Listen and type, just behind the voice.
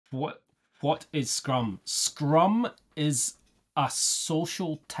What what is Scrum? Scrum is a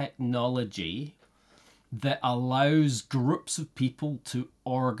social technology that allows groups of people to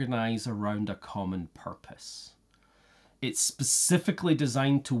organize around a common purpose. It's specifically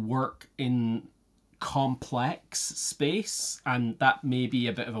designed to work in complex space, and that may be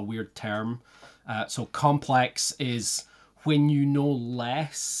a bit of a weird term. So complex is when you know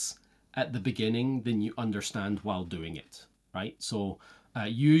less at the beginning than you understand while doing it, right? So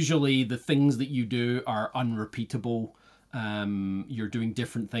usually the things that you do are unrepeatable. You're doing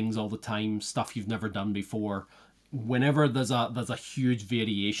different things all the time, stuff you've never done before. Whenever there's a huge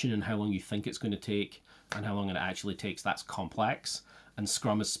variation in how long you think it's going to take and how long it actually takes, that's complex. And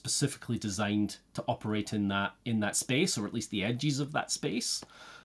Scrum is specifically designed to operate in that space, or at least the edges of that space.